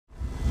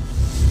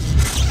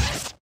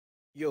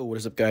Yo, what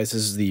is up, guys?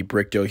 This is the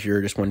Brick Dough here.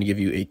 Just wanted to give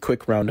you a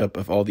quick roundup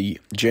of all the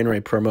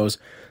January promos.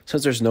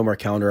 Since there's no more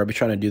calendar, I'll be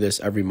trying to do this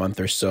every month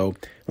or so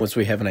once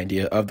we have an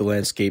idea of the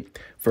landscape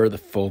for the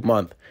full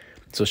month.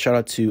 So shout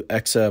out to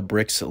Exa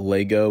Bricks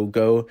Lego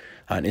Go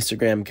on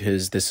Instagram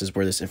because this is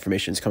where this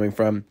information is coming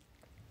from.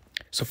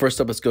 So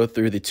first up, let's go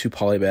through the two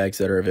polybags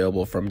that are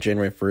available from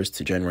January 1st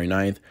to January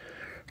 9th.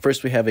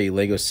 First, we have a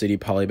Lego City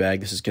polybag.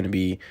 This is going to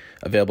be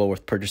available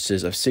with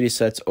purchases of city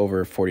sets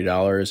over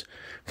 $40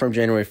 from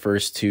January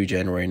 1st to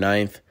January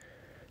 9th.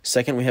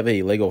 Second, we have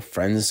a Lego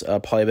Friends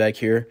polybag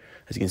here.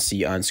 As you can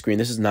see on screen,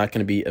 this is not going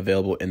to be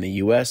available in the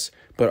US,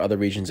 but other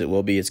regions it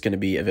will be. It's going to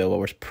be available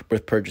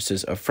with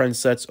purchases of Friends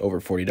sets over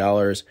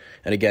 $40,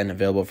 and again,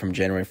 available from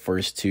January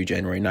 1st to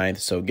January 9th.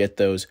 So get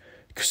those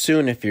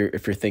soon if you're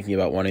thinking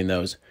about wanting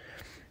those.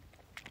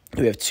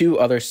 We have two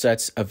other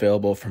sets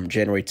available from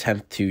January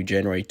 10th to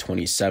January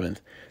 27th.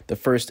 The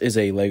first is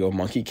a Lego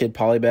Monkie Kid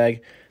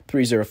polybag,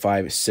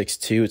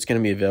 30562. It's going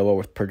to be available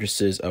with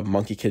purchases of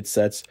Monkie Kid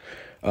sets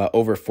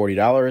over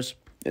 $40.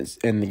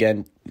 And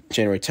again,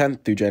 January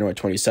 10th through January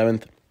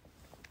 27th.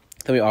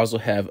 Then we also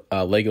have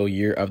Lego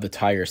Year of the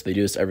Tiger. So they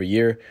do this every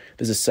year.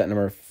 This is set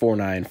number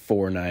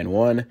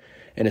 49491.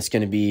 And it's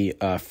going to be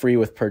free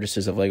with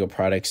purchases of Lego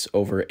products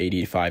over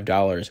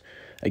 $85.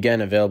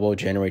 Again, available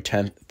January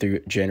 10th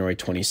through January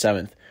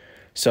 27th.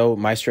 So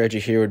my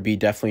strategy here would be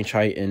definitely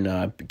try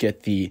and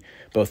get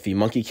both the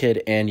Monkie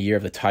Kid and Year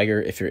of the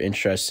Tiger if you're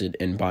interested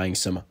in buying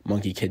some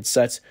Monkie Kid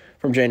sets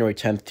from January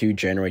 10th to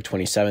January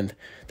 27th.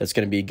 That's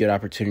going to be a good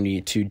opportunity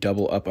to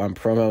double up on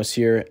promos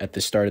here at the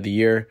start of the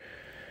year.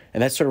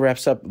 And that sort of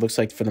wraps up, looks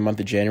like, for the month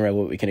of January,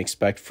 what we can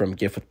expect from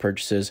gift with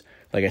purchases.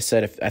 Like I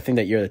said, I think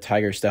that Year of the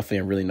Tiger is definitely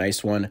a really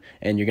nice one,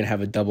 and you're going to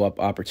have a double-up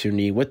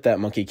opportunity with that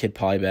Monkie Kid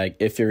polybag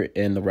if you're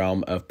in the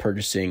realm of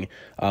purchasing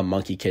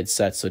Monkie Kid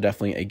sets. So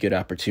definitely a good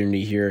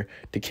opportunity here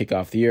to kick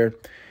off the year.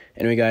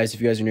 Anyway, guys,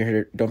 if you guys are new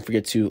here, don't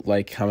forget to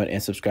like, comment,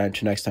 and subscribe.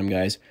 Until next time,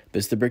 guys,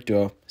 this is the Brick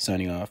Duo,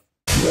 signing off.